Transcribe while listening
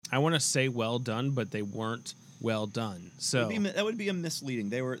I want to say well done, but they weren't well done. So that would be a misleading.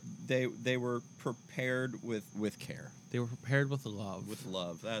 They were prepared with care, they were prepared with love. with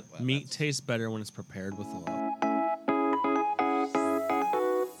love. Meat tastes better when it's prepared with love.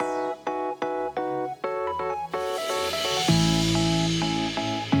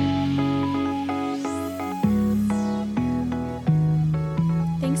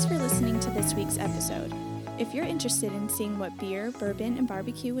 Thanks for listening to this week's episode. If you're interested in seeing what Beer, Bourbon, and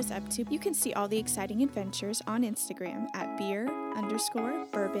Barbecue was up to, you can see all the exciting adventures on Instagram at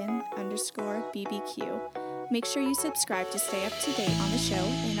beer_bourbon_BBQ. Make sure you subscribe to stay up to date on the show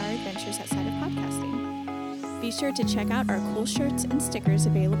and our adventures outside of podcasting. Be sure to check out our cool shirts and stickers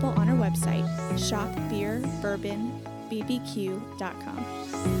available on our website,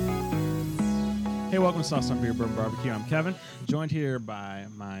 shopbeerbourbonbbq.com. Hey, welcome to Sauce on Beer, Bourbon, Barbecue. I'm Kevin, joined here by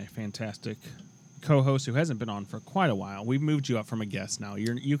my fantastic co-host who hasn't been on for quite a while. We've moved you up from a guest now.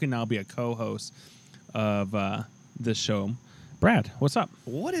 You can now be a co-host of this show. Brad, what's up?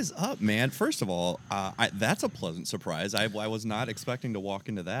 What is up, man? First of all, that's a pleasant surprise. I was not expecting to walk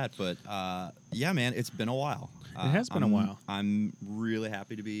into that, but yeah, man, it's been a while. It has been a while. I'm really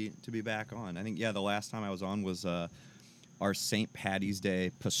happy to be back on. I think the last time I was on was our St. Patty's Day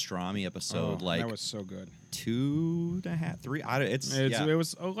pastrami episode. That was so good. 2.5, 3. It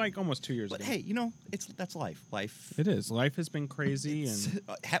was like almost 2 years ago. But hey, that's life. Life. It is. Life has been crazy. And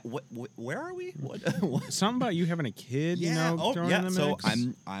where are we? What? Something about you having a kid. Yeah. Thrown in the mix.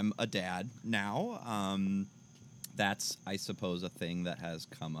 So I'm a dad now. That's, I suppose, a thing that has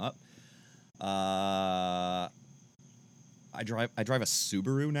come up. I drive a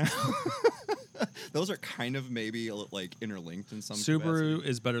Subaru now. Those are kind of maybe like interlinked in some Subaru capacity.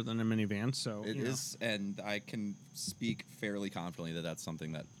 Is better than a minivan, so it is, and I can speak fairly confidently that that's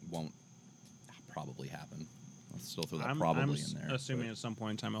something that won't probably happen. I'll still throw that I'm in there. Assuming at some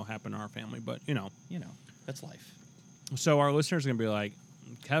point in time it'll happen in our family, but that's life. So our listeners are gonna be like,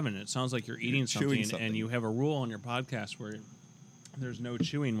 Kevin, it sounds like you're eating chewing something, and you have a rule on your podcast where there's no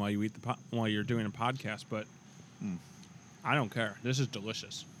chewing while you eat while you're doing a podcast, but I don't care. This is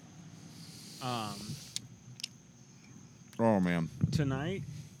delicious. Oh man! Tonight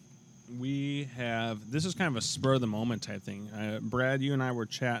this is kind of a spur of the moment type thing. Brad, you and I were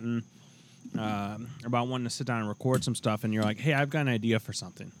chatting about wanting to sit down and record some stuff, and you're like, "Hey, I've got an idea for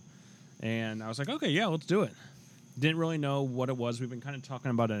something," and I was like, "Okay, yeah, let's do it." Didn't really know what it was. We've been kind of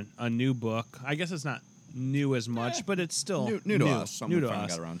talking about a new book. I guess it's not new as much, but it's still new to us. New to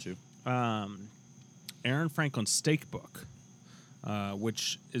us. Got around to. Aaron Franklin's Steak Book.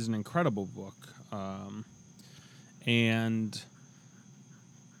 Which is an incredible book. And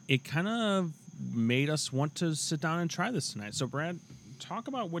it kind of made us want to sit down and try this tonight. So, Brad, talk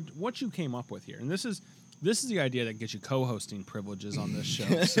about what you came up with here. And this is the idea that gets you co-hosting privileges on this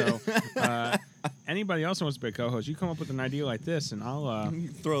show. So, anybody else who wants to be a co-host, you come up with an idea like this, and I'll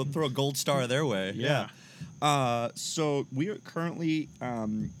throw a gold star their way. Yeah. So we are currently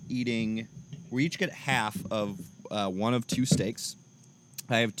eating. We each get half of one of two steaks.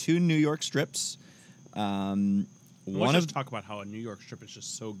 I have 2 New York strips. Let's just talk about how a New York strip is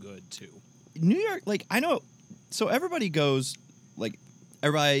just so good too. New York, I know. So everybody goes, goes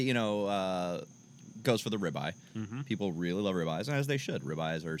for the ribeye. Mm-hmm. People really love ribeyes, and as they should.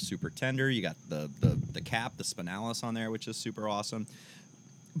 Ribeyes are super tender. You got the cap, the spinalis on there, which is super awesome.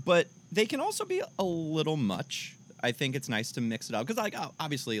 But they can also be a little much. I think it's nice to mix it up because,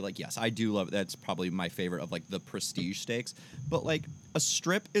 obviously, yes, I do love it. That's probably my favorite of the prestige steaks. But a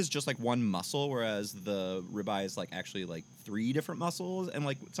strip is just one muscle, whereas the ribeye is actually 3 different muscles. And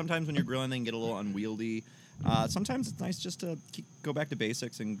sometimes when you're grilling, they can get a little unwieldy. Sometimes it's nice just to go back to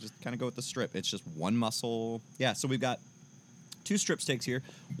basics and just kind of go with the strip. It's just one muscle. Yeah. So we've got 2 strip steaks here.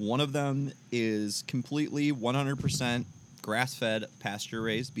 One of them is completely 100% grass-fed,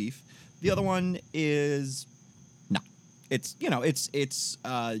 pasture-raised beef. The other one is. It's your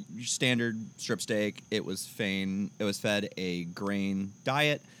standard strip steak. It was fed a grain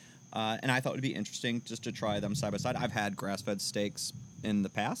diet, and I thought it would be interesting just to try them side by side. I've had grass-fed steaks in the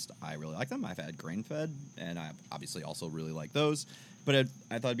past. I really like them. I've had grain-fed, and I obviously also really like those. But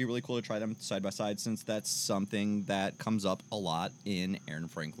I thought it'd be really cool to try them side by side since that's something that comes up a lot in Aaron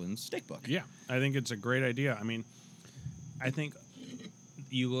Franklin's Steak Book. Yeah, I think it's a great idea. I mean, I think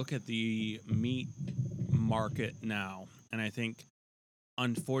you look at the meat market now, and I think,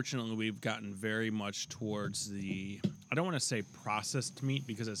 unfortunately, we've gotten very much towards I don't want to say processed meat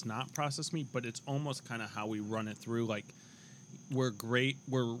because it's not processed meat, but it's almost kind of how we run it through. We're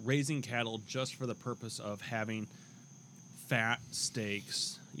raising cattle just for the purpose of having fat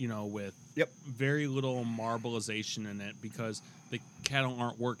steaks, with very little marbleization in it because the cattle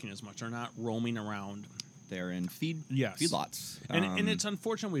aren't working as much. They're not roaming around. They're in Yes. feedlots. And it's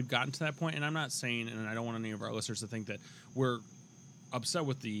unfortunate we've gotten to that point, and I'm not saying, and I don't want any of our listeners to think that we're upset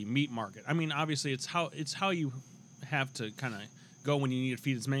with the meat market. I mean, obviously, it's how you have to kind of go when you need to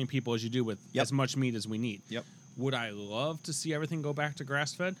feed as many people as you do with Yep. as much meat as we need. Yep. Would I love to see everything go back to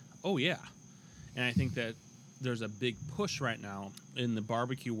grass-fed? Oh, yeah. And I think that there's a big push right now in the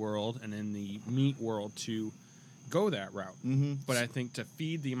barbecue world and in the meat world to go that route. Mm-hmm. But I think to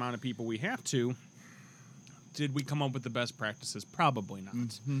feed the amount of people we have to, did we come up with the best practices? Probably not.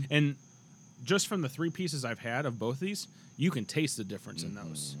 Mm-hmm. And just from the 3 pieces I've had of both these, you can taste the difference in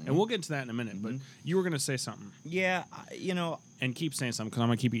those. And we'll get into that in a minute. But you were going to say something. Yeah, And keep saying something because I'm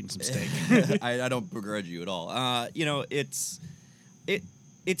going to keep eating some steak. I don't begrudge you at all.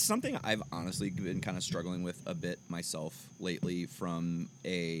 It's something I've honestly been kind of struggling with a bit myself lately from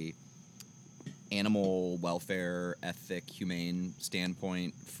a animal welfare, ethic, humane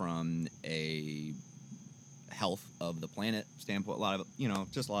standpoint, from a health of the planet standpoint, a lot of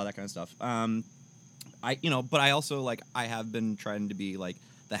that kind of stuff. But I also I have been trying to be like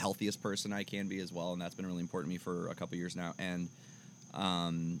the healthiest person I can be as well, and that's been really important to me for a couple years now. And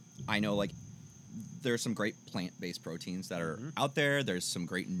I know there's some great plant-based proteins that are out there. There's some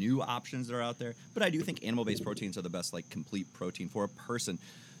great new options that are out there, but I do think animal-based proteins are the best complete protein for a person.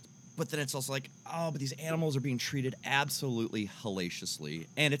 But then it's also but these animals are being treated absolutely hellaciously,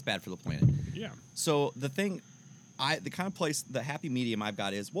 and it's bad for the planet. Yeah. So the kind of place, the happy medium I've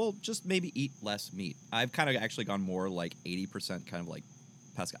got is, well, just maybe eat less meat. I've kind of actually gone more 80% kind of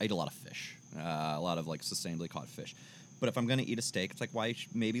pesca. I eat a lot of fish, a lot of sustainably caught fish. But if I'm going to eat a steak, it's why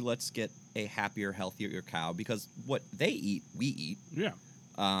maybe let's get a happier, healthier cow, because what they eat, we eat. Yeah.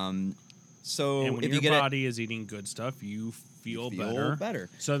 So and when if your you get body is eating good stuff, you feel better.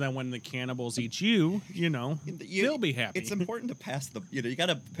 So that when the cannibals eat you, they'll be happy. It's important to pass you got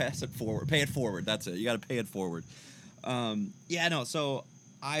to pass it forward, pay it forward. That's it. You got to pay it forward. So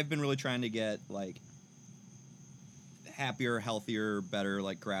I've been really trying to get happier, healthier, better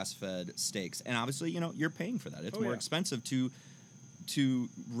grass-fed steaks, and obviously you're paying for that. It's more expensive to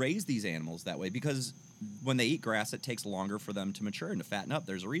raise these animals that way, because when they eat grass, it takes longer for them to mature and to fatten up.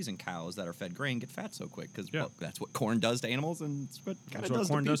 There's a reason cows that are fed grain get fat so quick, because that's what corn does to animals, and it's what kind of does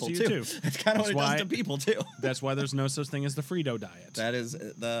to people too. That's kind of what it does to people too. That's why there's no such thing as the Frito diet.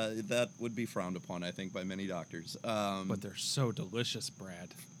 That would be frowned upon, I think, by many doctors. But they're so delicious, Brad.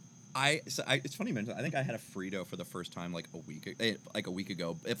 It's funny you mention. I think I had a Frito for the first time a week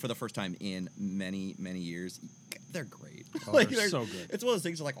ago. For the first time in many years. They're great. Oh, they're so good. It's one of those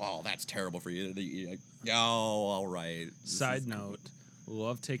things oh, that's terrible for you. Oh, all right. Side note,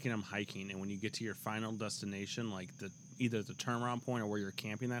 love taking them hiking, and when you get to your final destination, either the turnaround point or where you're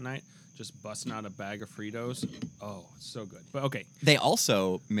camping that night, just busting out a bag of Fritos. Oh, it's so good. But okay. They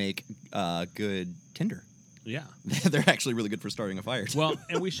also make good tinder. Yeah. They're actually really good for starting a fire. Well,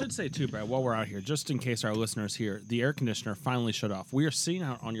 and we should say, too, Brad, while we're out here, just in case our listeners hear, the air conditioner finally shut off. We are sitting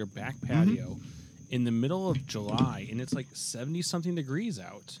out on your back patio in the middle of July, and it's 70-something degrees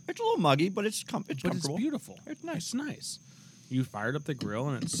out. It's a little muggy, but it's comfortable. But it's beautiful. It's nice. It's nice. You fired up the grill,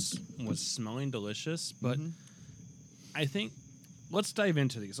 and it was smelling delicious. But I think, let's dive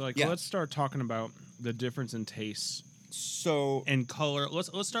into these. Let's start talking about the difference in tastes. And color.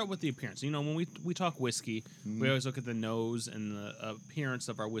 Let's start with the appearance. When we talk whiskey, we always look at the nose and the appearance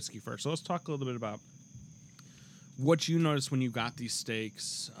of our whiskey first. So let's talk a little bit about what you noticed when you got these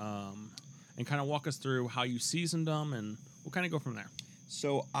steaks, and kind of walk us through how you seasoned them, and we'll kind of go from there.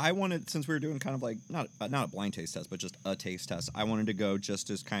 So I wanted, since we were doing kind of not a blind taste test, but just a taste test, I wanted to go just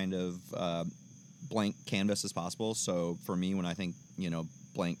as kind of blank canvas as possible. So for me, when I think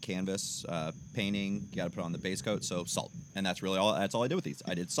blank canvas painting, you got to put on the base coat, so salt, and that's all I did with these.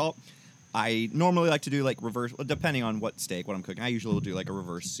 I did salt. I normally like to do reverse, depending on what steak, what I'm cooking. I usually will do a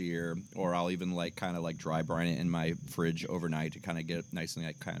reverse sear, or I'll even kind of dry brine it in my fridge overnight to kind of get it nice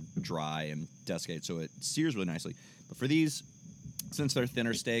and kind of dry and desiccate, so it sears really nicely. But for these, since they're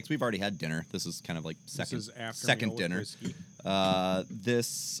thinner steaks, we've already had dinner. This is kind of second dinner.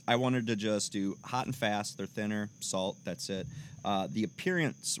 This I wanted to just do hot and fast. They're thinner, salt. That's it. The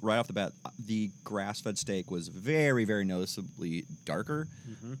appearance right off the bat, the grass-fed steak was very, very noticeably darker.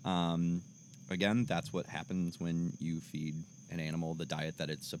 Again, that's what happens when you feed an animal the diet that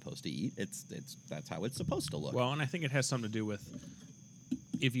it's supposed to eat. That's how it's supposed to look. Well, and I think it has something to do with,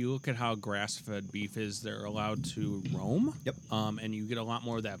 if you look at how grass-fed beef is, they're allowed to roam. Yep. And you get a lot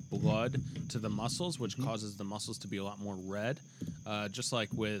more of that blood to the muscles, which causes the muscles to be a lot more red. Just like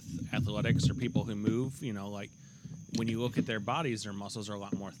with athletics or people who move, when you look at their bodies, their muscles are a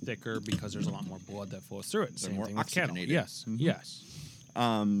lot more thicker because there's a lot more blood that flows through it. They're Same more thing with cattle. oxygenated. Yes, yes.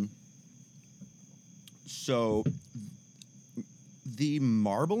 So the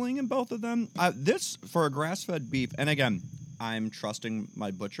marbling in both of them, this for a grass-fed beef, and again, I'm trusting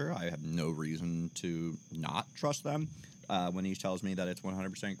my butcher. I have no reason to not trust them. When he tells me that it's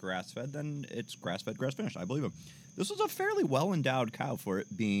 100% grass-fed, then it's grass-fed, grass-finished. I believe him. This was a fairly well-endowed cow for it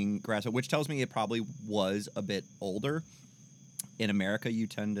being grass-fed, which tells me it probably was a bit older. In America, you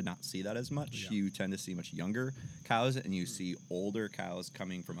tend to not see that as much. Yeah. You tend to see much younger cows, and you see older cows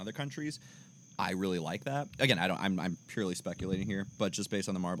coming from other countries. I really like that. Again, I'm purely speculating here, but just based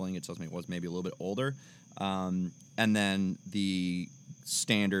on the marbling, it tells me it was maybe a little bit older. And then the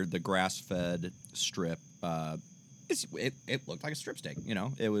standard, the grass-fed strip, it looked like a strip steak. You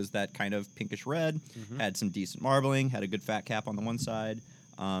know, it was that kind of pinkish red, had some decent marbling, had a good fat cap on the one side.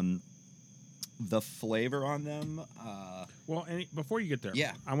 The flavor on them. Well, before you get there,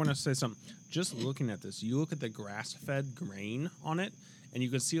 Yeah. I want to say something. Just looking at this, you look at the grass-fed grain on it, and you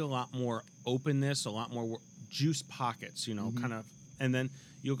can see a lot more openness, a lot more juice pockets, you know, kind of. And then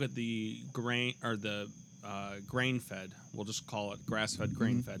you look at the grain or the grain-fed. We'll just call it grass-fed,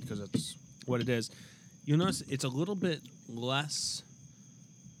 grain-fed because that's what it is. You'll notice it's a little bit less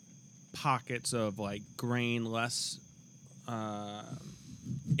pockets of like grain, less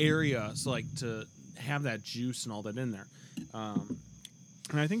area, so like to have that juice and all that in there.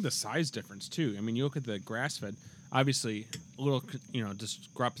 And I think the size difference too. I mean, you look at the grass-fed, obviously a little,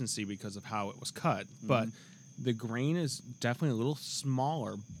 discrepancy because of how it was cut, but the grain is definitely a little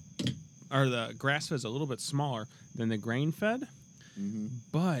smaller, or the grass-fed is a little bit smaller than the grain-fed,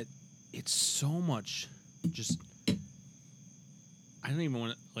 but it's so much just, I don't even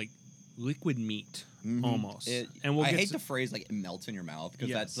want to, like, liquid meat almost. And I hate the phrase like it melts in your mouth because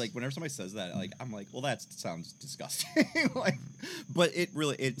that's like whenever somebody says that, like I'm like, well, that sounds disgusting. Like, but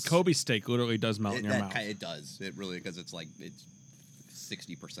it's Kobe steak literally does melt in your mouth. It does. It really, because it's like it's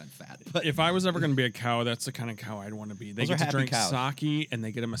 60% fat. But if I was ever going to be a cow, that's the kind of cow I'd want to be. They get to drink cows. sake and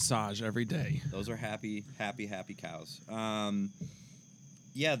they get a massage every day. Those are happy cows.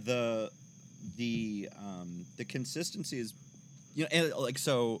 Yeah, the consistency is, and like,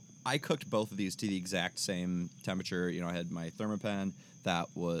 so I cooked both of these to the exact same temperature. I had my Thermapen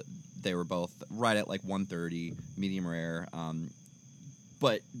they were both right at like 130, medium rare.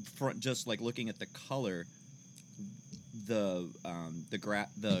 But for just like looking at the color,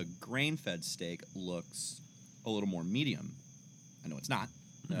 the grain-fed steak looks a little more medium. I know it's not.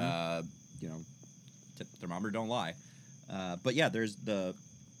 Thermometer don't lie. But yeah, there's the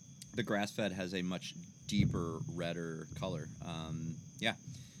grass-fed has a much deeper, redder color. Yeah.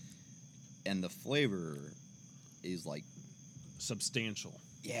 And the flavor is like substantial.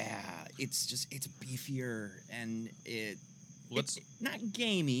 Yeah, it's beefier and it's not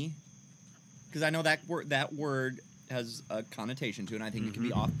gamey, because I know that word has a connotation to it, and I think it can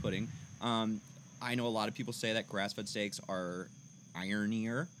be off-putting. I know a lot of people say that grass-fed steaks are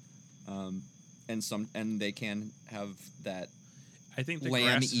ironier, and they can have that, I think, the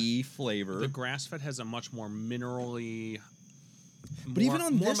lamb-y flavor. The grass-fed has a much more minerally, but even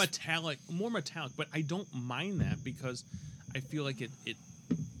on more metallic. But I don't mind that because I feel like it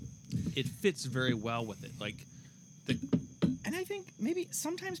fits very well with it. Like and I think maybe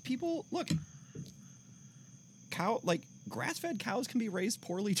sometimes people look. Grass-fed cows can be raised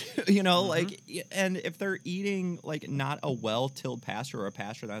poorly too, like, and if they're eating like not a well-tilled pasture or a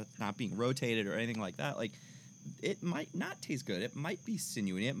pasture that's not being rotated or anything like that, like, it might not taste good. It might be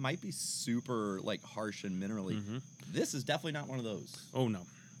sinewy. It might be super like harsh and minerally. This is definitely not one of those. Oh no.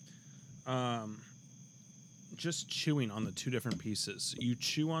 Just chewing on the two different pieces. You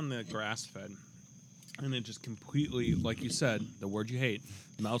chew on the grass-fed, and it just completely, like you said, the word you hate,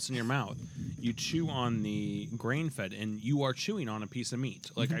 melts in your mouth. You chew on the grain-fed, and you are chewing on a piece of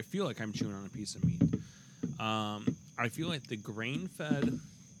meat. Like, I feel like I'm chewing on a piece of meat. I feel like the grain-fed,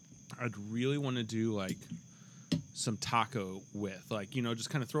 I'd really want to do, like, some taco with. Like,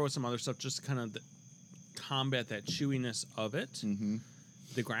 just kind of throw some other stuff, just kind of combat that chewiness of it.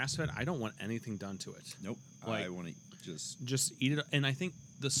 The grass-fed, I don't want anything done to it. Nope. Like, I want to just eat it. And I think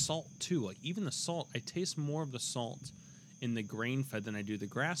the salt too, like even the salt, I taste more of the salt in the grain-fed than I do the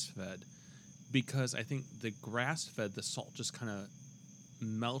grass-fed, because I think the grass-fed, the salt just kind of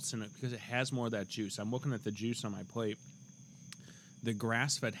melts in it because it has more of that juice. I'm looking at the juice on my plate. The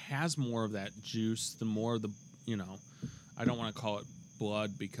grass-fed has more of that juice. The more of the, I don't want to call it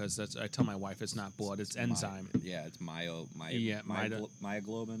blood because I tell my wife it's not blood, it's enzyme. It's myoglobin.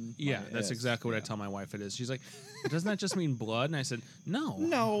 Yeah, that's exactly what I tell my wife it is. She's like, doesn't that just mean blood? And I said, no,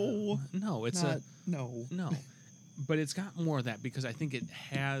 it's no. But it's got more of that because I think it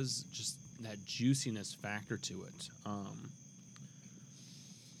has just that juiciness factor to it.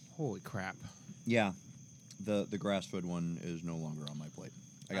 Holy crap. Yeah, the grass-fed one is no longer on my plate.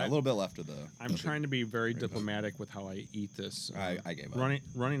 I got I- a little bit left of the. I'm trying to be very diplomatic with how I eat this. I gave up.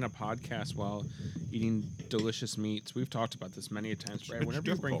 Running a podcast while eating delicious meats. We've talked about this many a times. Brad, It's whenever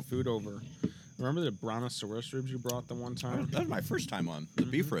you bring difficult. food over, remember the brontosaurus ribs you brought the one time? That was my first time on the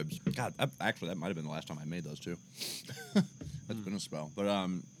beef ribs. God, actually, that might have been the last time I made those too. That's been a spell, but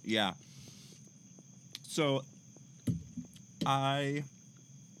yeah. So,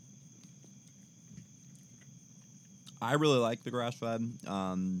 I really like the grass fed,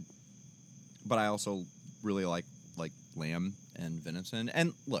 but I also really like lamb and venison.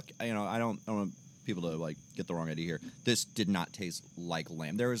 And look, I don't want people to like get the wrong idea here. This did not taste like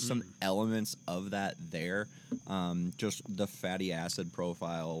lamb. There was some elements of that there. Just the fatty acid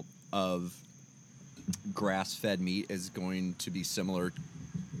profile of grass-fed meat is going to be similar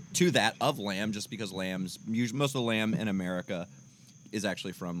to that of lamb, just because most of the lamb in America is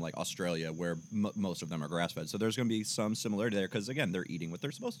actually from like Australia, where most of them are grass-fed. So there's going to be some similarity there because again, they're eating what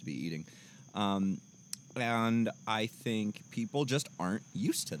they're supposed to be eating. And I think people just aren't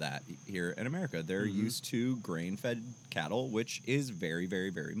used to that here in America. They're used to grain-fed cattle, which is very, very,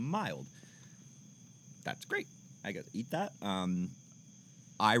 very mild. That's great. I get to eat that.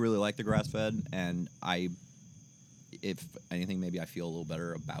 I really like the grass-fed, and if anything, maybe I feel a little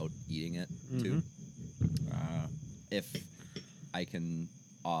better about eating it too. If I can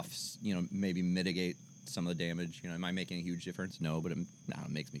maybe mitigate some of the damage. Am I making a huge difference? No, but it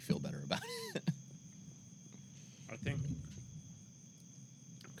makes me feel better about it. I think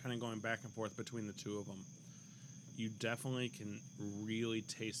kind of going back and forth between the two of them, you definitely can really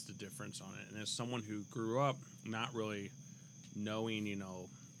taste the difference on it. And as someone who grew up not really knowing,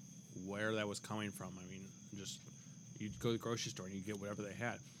 where that was coming from, I mean, just you'd go to the grocery store and you get whatever they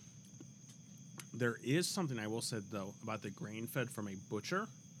had. There is something I will say, though, about the grain-fed from a butcher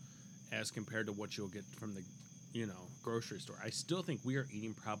as compared to what you'll get from the, grocery store. I still think we are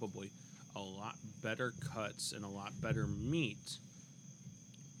eating probably a lot better cuts and a lot better meat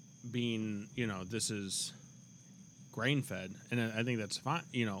being, this is grain-fed. And I think that's fine.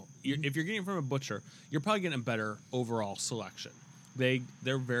 If you're getting it from a butcher, you're probably getting a better overall selection.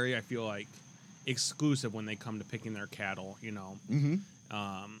 They're very, I feel like, exclusive when they come to picking their cattle,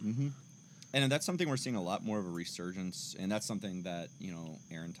 And that's something we're seeing a lot more of a resurgence, and that's something that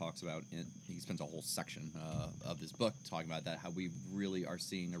Aaron talks about. He spends a whole section of his book talking about that, how we really are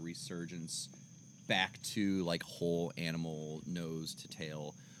seeing a resurgence back to like whole animal, nose to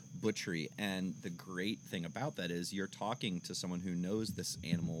tail butchery. And the great thing about that is you're talking to someone who knows this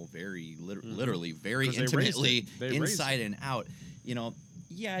animal very literally, very 'Cause they raised intimately, it. They raised inside and out.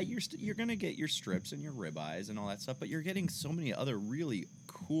 Yeah, you're gonna get your strips and your ribeyes and all that stuff, but you're getting so many other really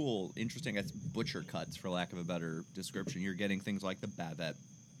cool, interesting butcher cuts, for lack of a better description. You're getting things like the bavette,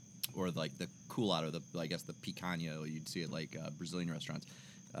 or like the culotte, or the picanha. You'd see it like Brazilian restaurants,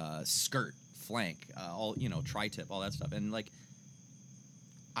 skirt, flank, all tri-tip, all that stuff. And like,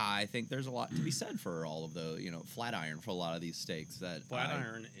 I think there's a lot to be said for all of the flat iron for a lot of these steaks. That flat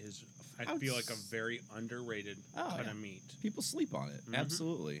iron is, I feel like, a very underrated cut of meat. People sleep on it.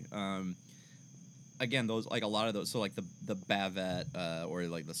 Absolutely. Again, those, like a lot of those, so like the bavette or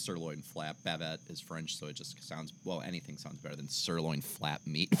like the sirloin flap. Bavette is French, so it just sounds, anything sounds better than sirloin flap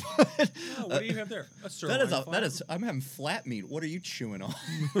meat. What do you have there? A sirloin that is I'm having flat meat. What are you chewing on?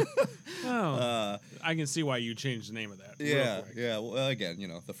 I can see why you changed the name of that. Yeah. Well, again,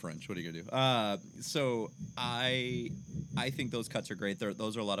 the French. What are you gonna do? So I think those cuts are great.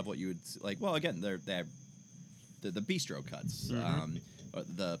 Those are a lot of what you would like. Well, again, they have the bistro cuts.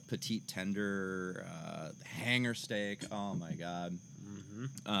 The petite tender, hanger steak. Oh my god,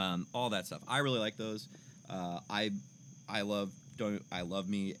 all that stuff. I really like those. I love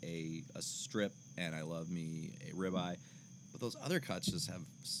me a strip, and I love me a ribeye. But those other cuts just have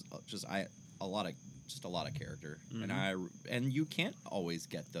a lot of character, and you can't always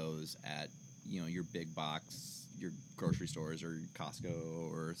get those at your big box, your grocery stores, or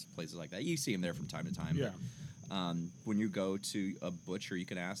Costco, or places like that. You see them there from time to time. Yeah. But, when you go to a butcher, you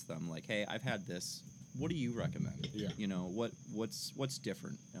can ask them like, "Hey, I've had this. What do you recommend? Yeah. What's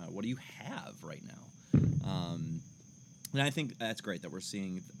different? What do you have right now?" And I think that's great that we're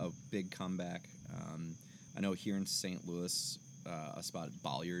seeing a big comeback. I know here in St. Louis, a spot at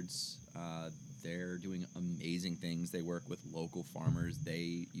Bolliards, they're doing amazing things. They work with local farmers.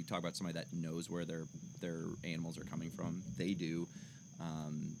 You talk about somebody that knows where their animals are coming from. They do.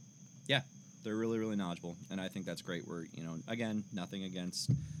 They're really, really knowledgeable, and I think that's great. We're, again, nothing against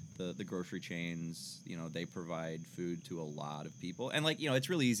the grocery chains. They provide food to a lot of people, and like, it's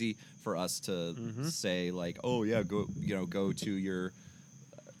really easy for us to say like, oh yeah, go to your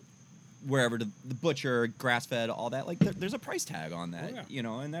wherever to the butcher, grass fed, all that. Like there's a price tag on that, Oh, yeah. you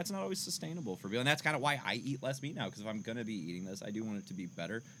know, and that's not always sustainable for people. And that's kind of why I eat less meat now, because if I'm gonna be eating this, I do want it to be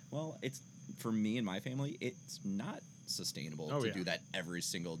better. Well, it's for me and my family, it's not sustainable Oh, to yeah. do that every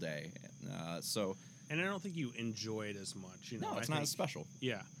single day. So And I don't think you enjoy it as much. You know, no, it's I not think, as special.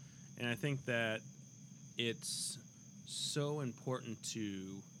 Yeah, and I think that it's so important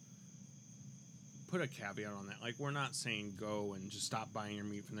to put a caveat on that. Like, we're not saying go and just stop buying your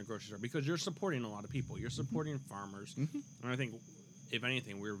meat from the grocery store, because you're supporting a lot of people. You're supporting farmers, and I think, if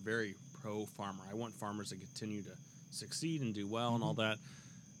anything, we're very pro farmer. I want farmers to continue to succeed and do well and all that.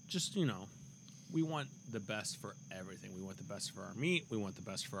 Just, you know, we want the best for everything. We want the best for our meat. We want the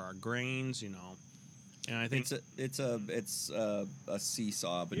best for our grains. You know, and I think It's a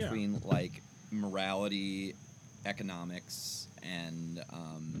seesaw between like morality, economics, and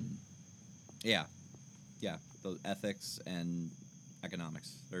the ethics and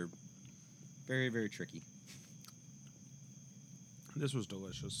economics. They're very, very tricky. this was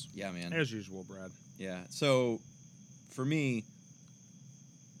delicious. Yeah, man. As usual, Brad. Yeah. So for me,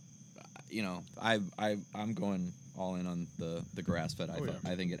 you know, I'm going all in on the grass fed.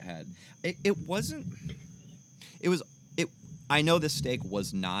 I think it wasn't. It was. I know this steak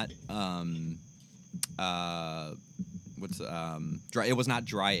was not dry. It was not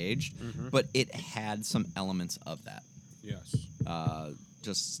dry aged, but it had some elements of that. Yes.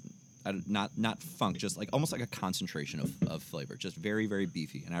 Just not funk, just like almost like a concentration of flavor. Just very, very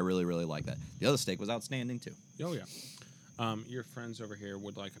beefy, and I really, really like that. The other steak was outstanding too. Oh yeah. Your friends over here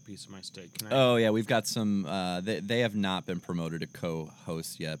would like a piece of my steak. Can I? Oh yeah, we've got some. They have not been promoted to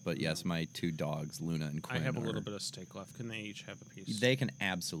co-host yet, but yes, my two dogs, Luna and I Quinn. have a little bit of steak left. Can they each have a piece? They can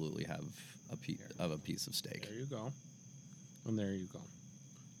absolutely have a piece of steak. There you go. And there you go.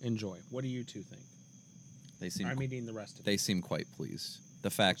 Enjoy. What do you two think? They seem. I'm eating the rest of it. They seem quite pleased. The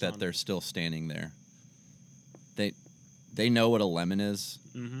fact What's that on they're it? still standing there. They know what a lemon is,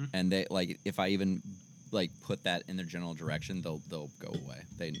 Mm-hmm. and they like if I even like put that in their general direction, they'll go away.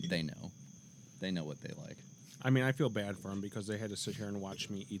 They know what they like. I mean, I feel bad for them because they had to sit here and watch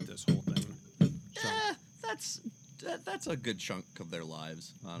me eat this whole thing. So, That's a good chunk of their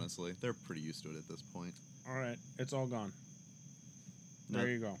lives. Honestly, they're pretty used to it at this point. all right, it's all gone. There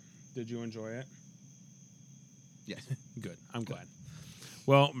you go. Did you enjoy it? Yes. Good. I'm glad.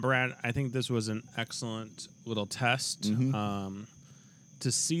 Well, Brad, I think this was an excellent little test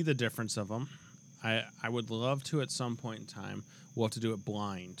to see the difference of them. I would love to, at some point in time, we'll have to do it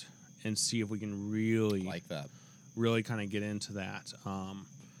blind and see if we can really Like that. really kind of get into that.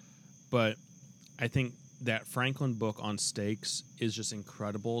 But I think that Franklin book on steaks is just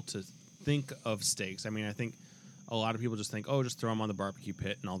incredible to think of steaks. I mean, I think a lot of people just think, oh, just throw them on the barbecue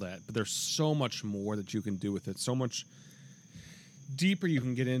pit and all that. But there's so much more that you can do with it. So much deeper you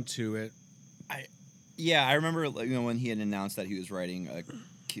can get into it. I remember when he had announced that he was writing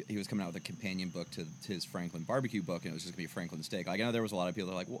he was coming out with a companion book to his Franklin barbecue book, and it was just gonna be Franklin steak. Like I know there was a lot of people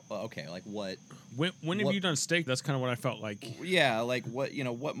that were like, well, okay, like what? When have you done steak? That's kind of what I felt like. Yeah, like what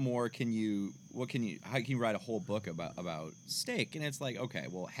what more can you? How can you write a whole book about steak? And it's like, okay,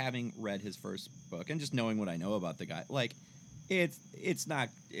 well, having read his first book and just knowing what I know about the guy, like it's not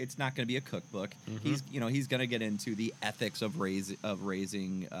going to be a cookbook. He's he's going to get into the ethics of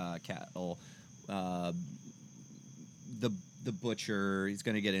raising cattle, the butcher. He's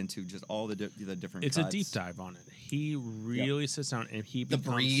going to get into just all the different. It's cuts. a deep dive on it. He really sits down and The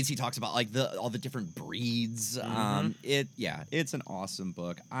breeds. He talks about like all the different breeds. It's an awesome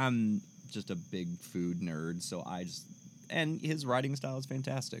book. I'm just a big food nerd, so and his writing style is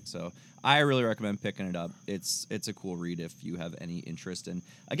fantastic. So I really recommend picking it up. It's a cool read if you have any interest in,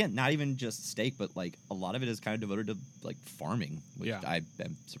 again, not even just steak, but like a lot of it is kind of devoted to like farming, which I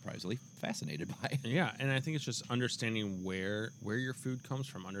am surprisingly fascinated by. Yeah, and I think it's just understanding where your food comes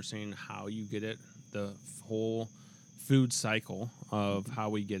from, understanding how you get it, the whole food cycle of how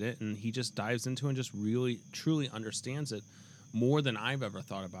we get it, and he just dives into it and just really truly understands it more than I've ever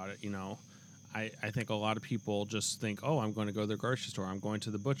thought about it. I think a lot of people just think, oh, I'm going to go to the grocery store, I'm going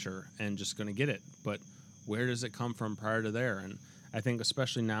to the butcher and just going to get it. But where does it come from prior to there? And I think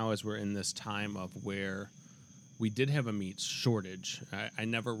especially now as we're in this time of where we did have a meat shortage, I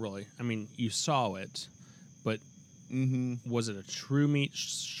never really, I mean, you saw it, but was it a true meat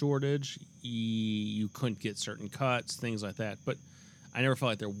shortage? You couldn't get certain cuts, things like that. But I never felt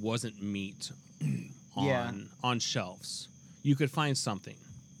like there wasn't meat on shelves. You could find something.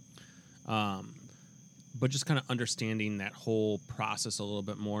 But just kind of understanding that whole process a little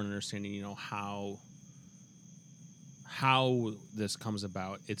bit more and understanding, how this comes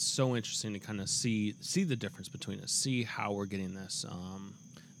about. It's so interesting to kind of see the difference between us, see how we're getting this.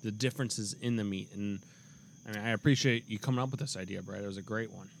 the differences in the meat. And I mean, I appreciate you coming up with this idea, Brad. It was a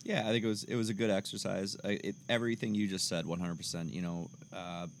great one. Yeah, I think it was a good exercise. Everything you just said, 100%. You know,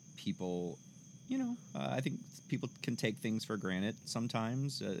 people, I think people can take things for granted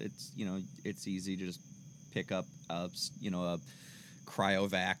sometimes. It's easy to just pick up a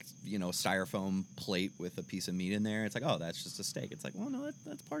cryovac, styrofoam plate with a piece of meat in there. It's like, oh, that's just a steak. It's like, well, no,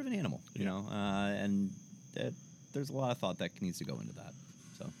 that's part of an animal, there's a lot of thought that needs to go into that.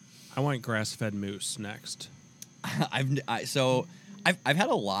 So, I want grass-fed moose next. I've had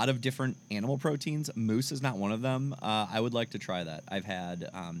a lot of different animal proteins. Moose is not one of them. I would like to try that. I've had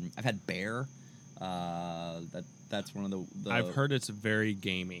bear. That's one of the. I've heard it's very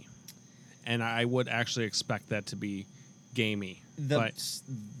gamey, and I would actually expect that to be gamey.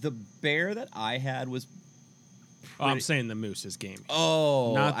 The bear that I had was. I'm saying the moose is gamey.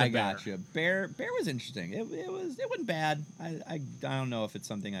 Oh, not the I bear. got you. Bear was interesting. It wasn't bad. I don't know if it's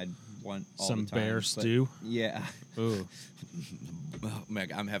something I'd want all Some the time. bear but stew. Yeah. Ooh. Oh,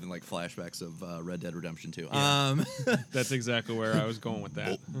 Meg, I'm having like flashbacks of Red Dead Redemption 2. Yeah. That's exactly where I was going with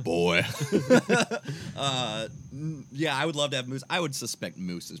that. Boy. Yeah, I would love to have moose. I would suspect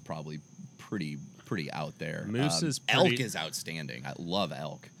moose is probably pretty out there. Moose is elk pretty- is outstanding. I love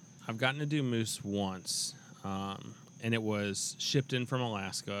elk. I've gotten to do moose once, and it was shipped in from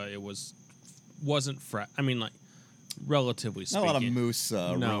Alaska. It wasn't fresh. I mean, like, relatively Not speaking. a lot of moose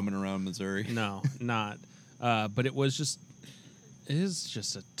No. roaming around Missouri. No, not. But it is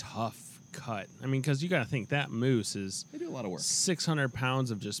just a tough cut. I mean, because you got to think that moose is They do a lot of work. 600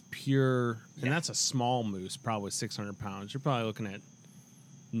 pounds of just pure, and that's a small moose, probably 600 pounds. You're probably looking at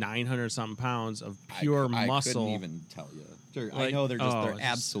 900 something pounds of pure I muscle. couldn't even tell you. I Like, know they're it's they're just-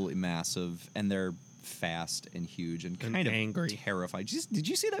 absolutely massive, and they're fast and huge and And kind of angry. terrified. Did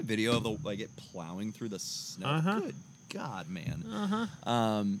you see that video of it plowing through the snow? Uh-huh. Good God, man.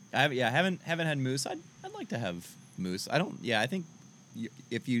 Uh-huh. I haven't had moose. I'd like to have moose. I don't. Yeah, I think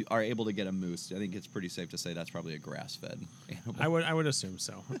if you are able to get a moose, I think it's pretty safe to say that's probably a grass-fed animal. I would assume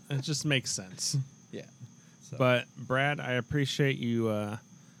so. It just makes sense. Yeah. So. But Brad, I appreciate you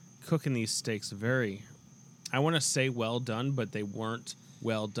cooking these steaks very. I want to say well done, but they weren't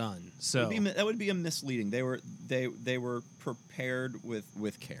well done. So that would be a misleading. They were prepared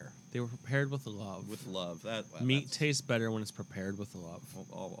with care, they were prepared with love. with love. Meat that's tastes better when it's prepared with love.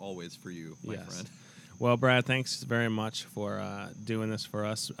 always for you, my Yes. friend. Well, Brad, thanks very much for doing this for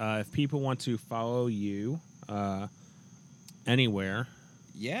us. If people want to follow you anywhere,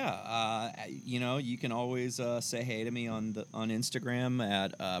 Yeah, you can always say hey to me on Instagram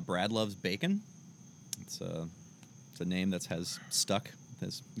at Brad Loves Bacon. It's a name that has stuck,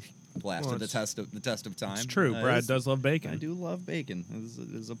 has lasted the test of time. it's true. Brad does love I bacon. do love bacon.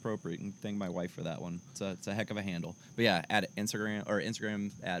 It is appropriate. And thank my wife for that one. It's a heck of a handle. But yeah, at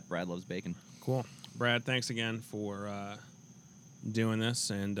Instagram at Brad Loves Bacon. Cool. Brad, thanks again for doing this,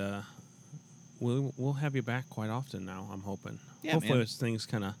 and we'll have you back quite often now, I'm hoping. Yeah, Hopefully man. as things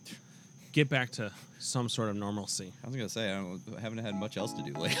kind of get back to some sort of normalcy. I was gonna say I haven't had much else to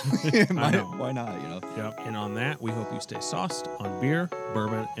do lately. I know. Why not? Yep. And on that, we hope you stay sauced on beer,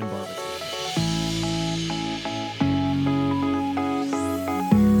 bourbon, and barbecue.